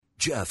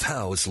Jeff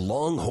Howe's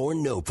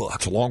Longhorn Notebook.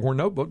 It's a Longhorn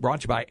Notebook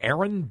brought to you by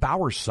Erin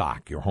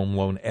Bowersock, your home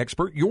loan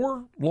expert,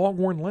 your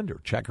Longhorn lender.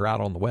 Check her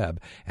out on the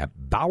web at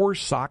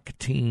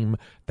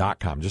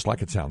bowersockteam.com, just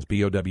like it sounds,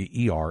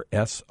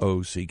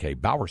 BOWERSOCK,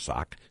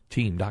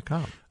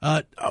 bowersockteam.com.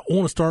 I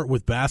want to start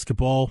with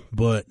basketball,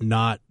 but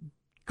not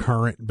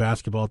current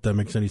basketball, if that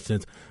makes any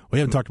sense. We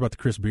haven't talked about the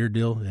Chris Beard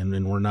deal,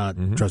 and we're not,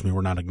 trust me,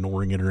 we're not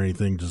ignoring it or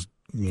anything, just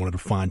wanted to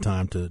find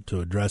time to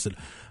address it.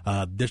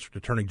 District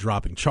attorney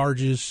dropping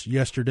charges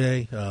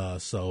yesterday,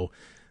 so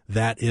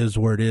that is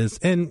where it is.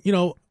 And,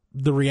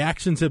 the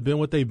reactions have been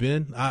what they've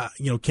been.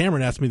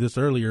 Cameron asked me this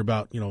earlier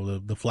about,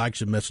 the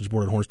flagship message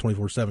board at Horns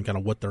 24/7, kind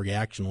of what the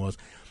reaction was.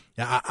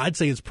 I'd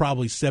say it's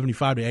probably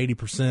 75 to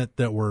 80%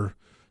 that were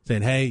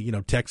saying, hey,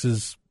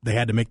 Texas, they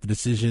had to make the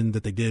decision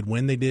that they did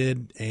when they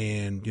did,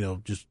 and,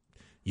 just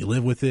you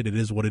live with it. It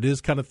is what it is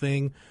kind of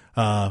thing.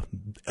 Of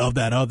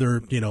that other,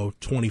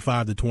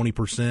 25 to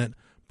 20%,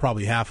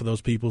 probably half of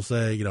those people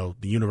say, the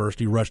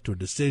university rushed to a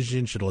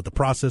decision, should have let the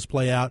process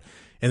play out.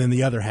 And then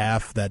the other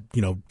half, that,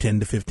 10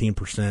 to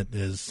 15%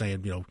 is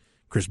saying,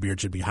 Chris Beard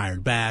should be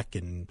hired back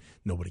and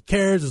nobody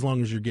cares as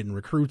long as you're getting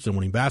recruits and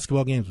winning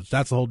basketball games, which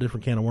that's a whole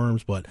different can of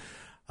worms. But,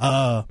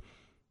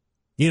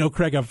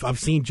 Craig, I've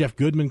seen Jeff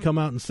Goodman come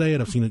out and say it.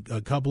 I've seen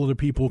a couple other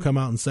people come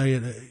out and say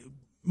it.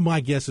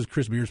 My guess is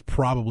Chris Beard's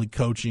probably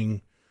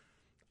coaching.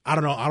 I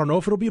don't know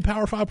if it'll be a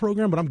Power 5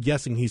 program, but I'm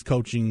guessing he's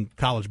coaching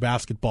college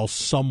basketball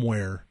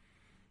somewhere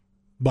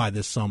by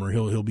this summer.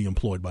 He'll be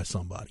employed by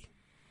somebody.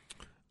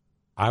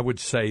 I would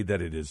say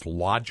that it is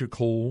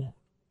logical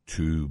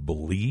to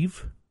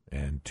believe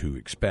and to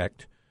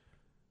expect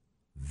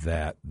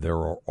that there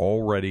are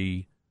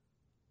already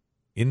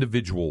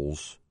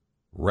individuals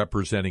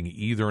representing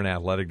either an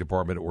athletic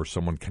department or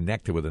someone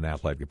connected with an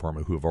athletic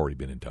department who have already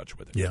been in touch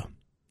with it. Yeah.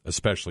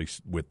 Especially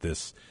with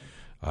this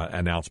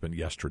announcement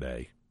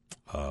yesterday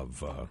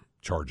of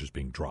charges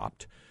being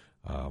dropped.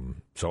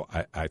 So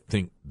I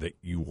think that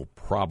you will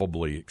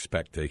probably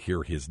expect to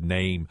hear his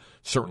name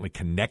certainly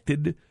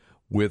connected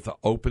with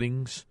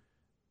openings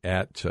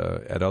at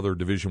other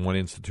Division I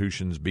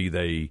institutions, be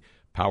they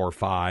Power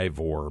 5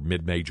 or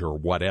mid-major or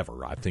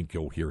whatever. I think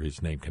you'll hear his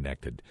name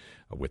connected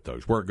with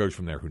those. Where it goes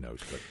from there, who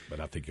knows? But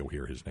I think you'll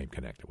hear his name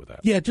connected with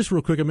that. Yeah, just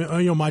real quick. I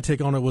mean, my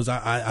take on it was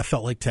I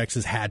felt like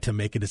Texas had to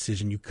make a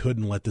decision. You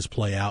couldn't let this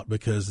play out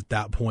because at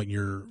that point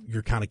you're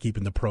kind of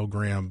keeping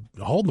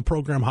holding the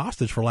program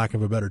hostage, for lack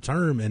of a better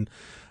term. And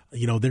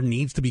there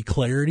needs to be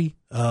clarity,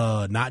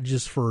 not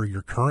just for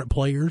your current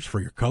players, for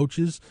your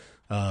coaches,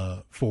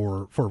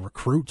 for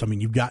recruits. I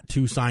mean, you've got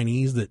two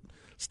signees that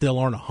still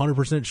aren't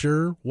 100%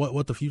 sure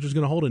what the future is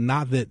going to hold, and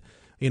not that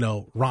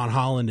Ron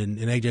Holland and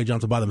A.J.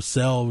 Johnson by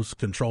themselves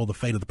control the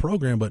fate of the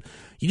program, but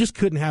you just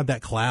couldn't have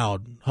that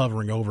cloud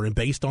hovering over. And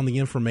based on the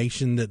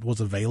information that was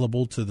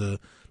available to the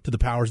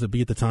powers that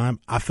be at the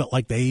time, I felt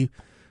like they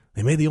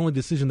made the only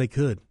decision they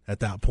could at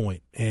that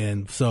point.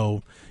 And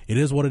so it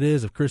is what it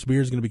is. If Chris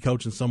Beard is going to be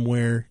coaching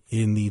somewhere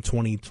in the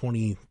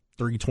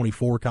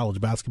 2023-24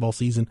 college basketball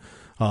season,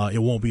 it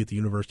won't be at the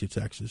University of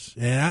Texas.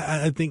 And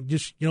I think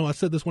just, I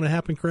said this when it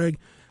happened, Craig,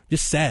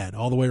 just sad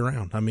all the way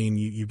around. I mean,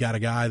 you've got a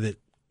guy that,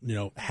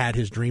 had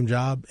his dream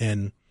job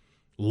and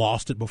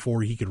lost it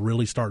before he could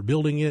really start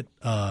building it.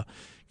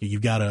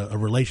 You've got a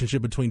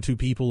relationship between two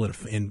people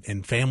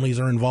and families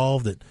are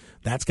involved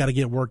that's got to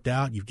get worked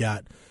out. You've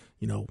got,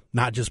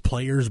 not just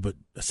players, but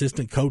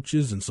assistant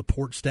coaches and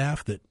support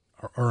staff that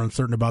are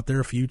uncertain about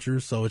their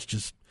futures. So it's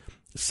just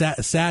sad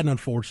and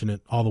unfortunate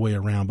all the way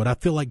around. But I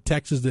feel like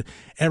Texas,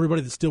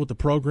 everybody that's still with the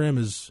program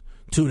is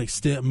to an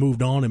extent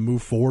moved on and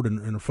moved forward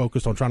and are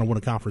focused on trying to win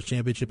a conference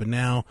championship. And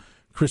now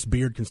Chris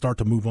Beard can start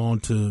to move on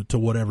to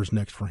whatever's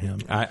next for him.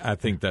 I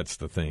think that's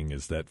the thing,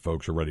 is that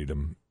folks are ready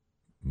to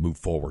move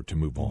forward, to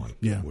move on.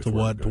 Yeah,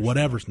 to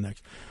whatever's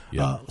next.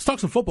 Yeah. Let's talk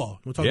some football.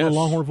 We'll talk a little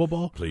Longhorn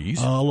football.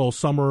 Please. A little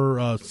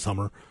summer.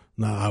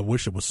 No, I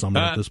wish it was summer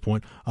at this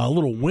point. A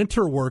little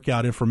winter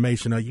workout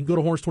information. You can go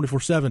to Horns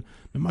 24/7.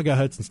 And my guy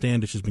Hudson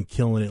Standish has been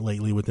killing it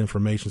lately with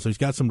information. So he's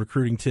got some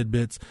recruiting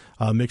tidbits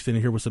mixed in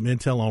here with some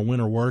intel on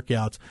winter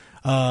workouts.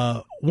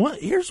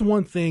 Here's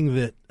one thing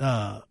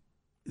that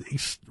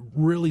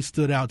really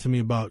stood out to me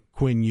about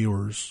Quinn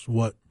Ewers,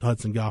 what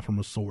Hudson got from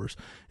a source,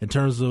 in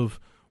terms of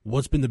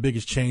what's been the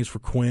biggest change for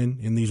Quinn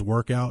in these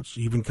workouts,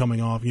 even coming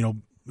off,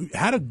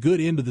 had a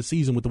good end of the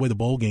season with the way the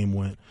bowl game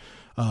went.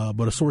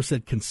 But a source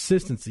said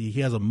consistency.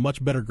 He has a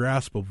much better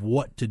grasp of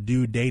what to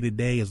do day to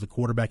day as the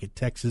quarterback at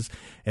Texas,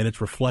 and it's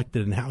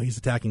reflected in how he's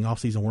attacking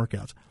off-season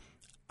workouts.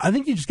 I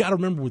think you just got to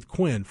remember with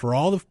Quinn, for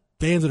all the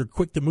fans that are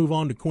quick to move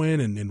on to Quinn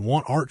and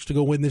want Arch to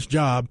go win this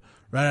job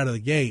right out of the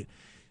gate,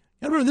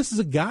 you got to remember this is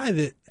a guy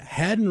that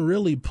hadn't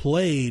really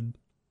played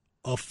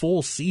a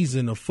full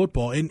season of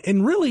football.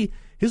 And really,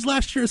 his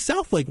last year at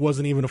Southlake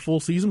wasn't even a full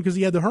season because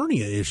he had the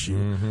hernia issue.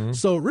 Mm-hmm.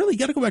 So really, you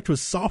got to go back to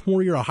his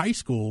sophomore year of high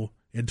school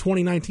in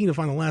 2019 to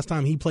find the last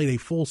time he played a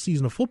full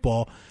season of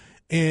football.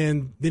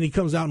 And then he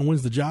comes out and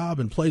wins the job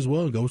and plays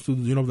well and goes through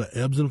the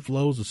ebbs and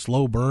flows, the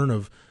slow burn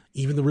of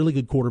even the really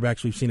good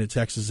quarterbacks we've seen at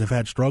Texas have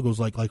had struggles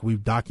like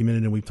we've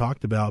documented and we've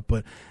talked about.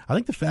 But I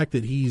think the fact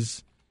that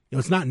he's,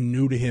 it's not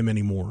new to him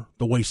anymore,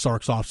 the way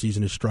Sark's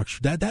offseason is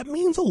structured, that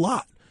means a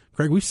lot.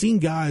 Craig, we've seen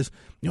guys,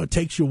 it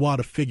takes you a while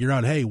to figure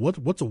out, hey,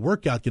 what's a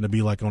workout going to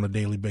be like on a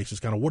daily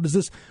basis? Kind of what does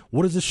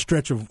this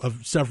stretch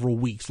of several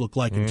weeks look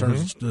like in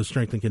terms of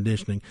strength and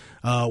conditioning?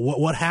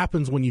 What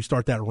happens when you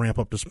start that ramp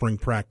up to spring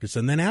practice?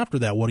 And then after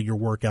that, what do your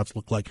workouts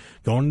look like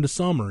going into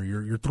summer,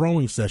 your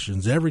throwing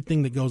sessions,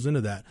 everything that goes into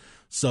that?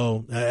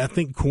 So I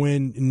think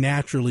Quinn,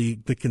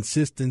 naturally, the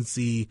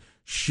consistency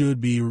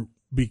should be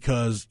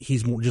because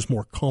he's just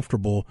more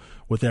comfortable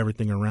with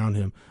everything around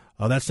him.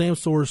 That same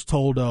source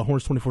told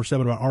Horns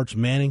 24/7 about Arch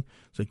Manning.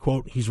 Said,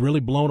 quote, he's really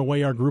blown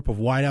away our group of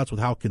wideouts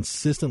with how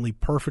consistently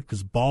perfect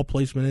his ball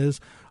placement is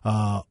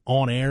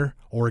on air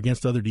or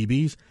against other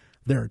DBs.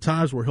 There are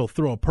times where he'll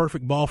throw a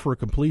perfect ball for a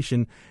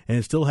completion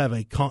and still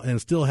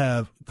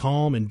have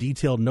calm and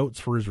detailed notes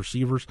for his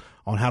receivers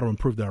on how to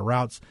improve their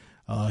routes.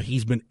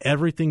 He's been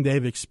everything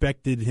they've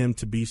expected him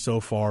to be so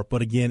far.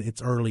 But again,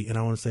 it's early, and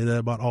I want to say that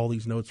about all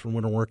these notes from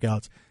winter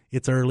workouts.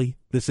 It's early.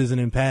 This isn't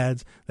in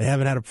pads. They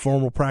haven't had a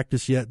formal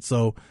practice yet,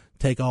 so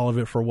take all of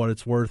it for what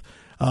it's worth.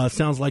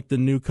 Sounds like the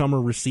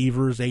newcomer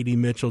receivers, A.D.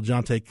 Mitchell,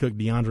 Jonte Cook,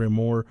 DeAndre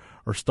Moore,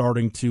 are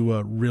starting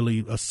to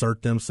really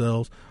assert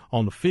themselves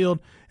on the field.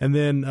 And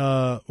then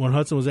when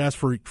Hudson was asked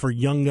for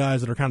young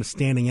guys that are kind of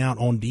standing out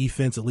on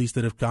defense, at least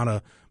that have kind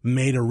of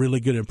made a really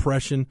good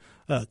impression,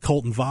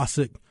 Colton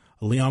Vasek,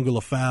 Leonga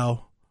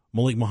Lafau,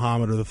 Malik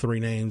Muhammad are the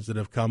three names that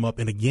have come up.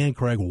 And again,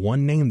 Craig,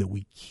 one name that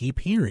we keep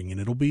hearing, and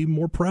it'll be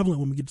more prevalent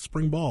when we get to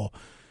spring ball.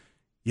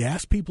 You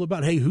ask people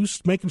about, hey, who's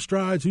making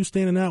strides, who's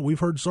standing out? We've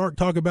heard Sark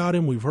talk about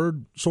him. We've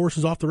heard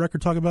sources off the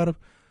record talk about him.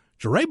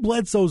 Jere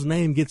Bledsoe's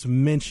name gets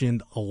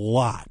mentioned a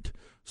lot.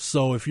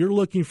 So if you're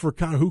looking for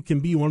kind of who can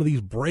be one of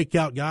these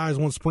breakout guys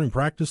once spring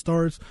practice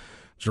starts,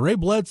 Jere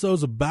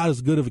Bledsoe's about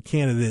as good of a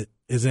candidate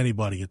as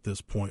anybody at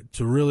this point.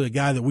 To really a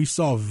guy that we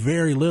saw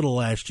very little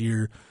last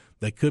year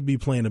that could be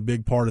playing a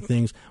big part of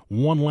things.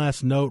 One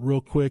last note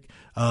real quick.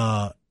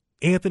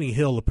 Anthony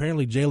Hill,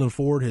 apparently Jalen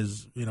Ford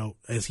has,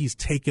 as he's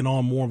taken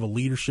on more of a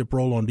leadership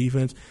role on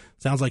defense,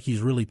 sounds like he's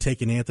really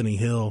taken Anthony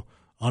Hill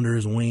under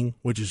his wing,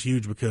 which is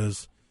huge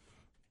because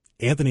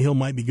Anthony Hill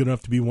might be good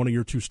enough to be one of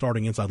your two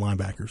starting inside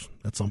linebackers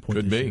at some point.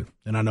 Could be. Year.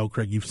 And I know,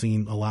 Craig, you've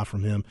seen a lot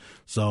from him.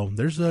 So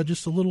there's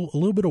just a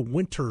little bit of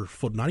winter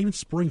football, not even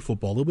spring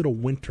football, a little bit of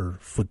winter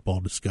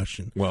football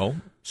discussion. Well,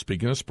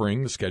 speaking of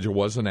spring, the schedule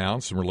was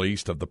announced and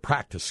released of the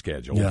practice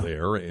schedule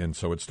there. And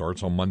so it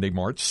starts on Monday,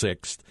 March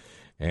 6th.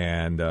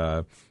 And,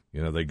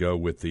 they go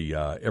with the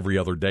every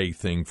other day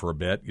thing for a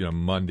bit.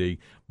 Monday,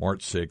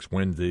 March 6th,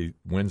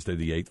 Wednesday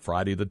the 8th,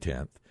 Friday the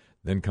 10th.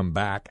 Then come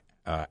back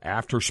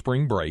after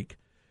spring break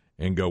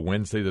and go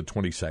Wednesday the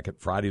 22nd,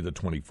 Friday the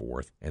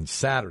 24th, and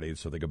Saturday,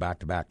 so they go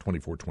back-to-back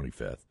 24th,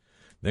 25th.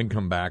 Then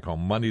come back on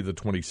Monday the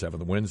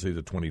 27th, Wednesday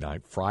the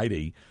 29th,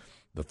 Friday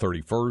the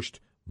 31st,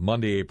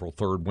 Monday, April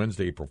 3rd,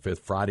 Wednesday, April 5th,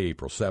 Friday,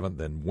 April 7th,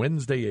 then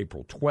Wednesday,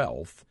 April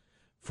 12th,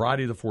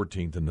 Friday the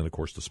 14th, and then, of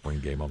course, the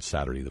spring game on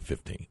Saturday the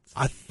 15th.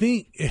 I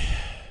think,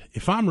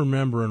 if I'm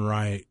remembering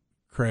right,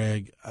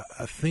 Craig,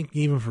 I think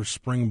even for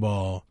spring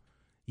ball,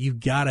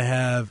 you've got to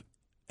have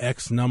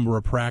X number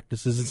of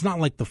practices. It's not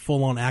like the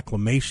full-on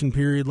acclimation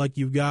period like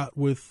you've got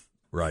with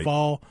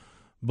fall,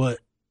 but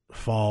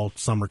fall,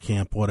 summer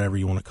camp, whatever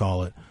you want to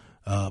call it.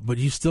 But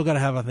you still got to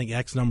have, I think,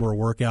 X number of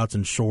workouts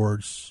in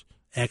shorts,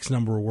 X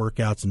number of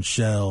workouts in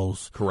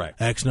shells.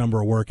 Correct. X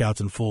number of workouts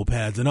in full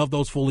pads. And of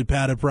those fully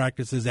padded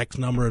practices, X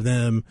number of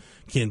them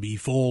can be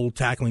full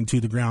tackling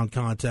to the ground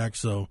contact.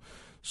 So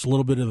it's a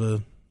little bit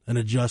of an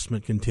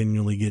adjustment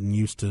continually getting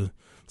used to.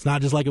 It's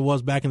not just like it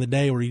was back in the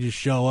day where you just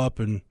show up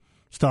and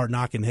start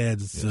knocking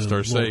heads.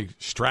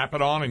 Strap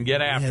it on and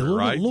get after it,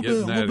 right? A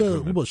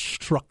little bit of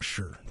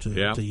structure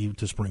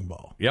to spring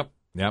ball. Yep,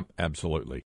 absolutely.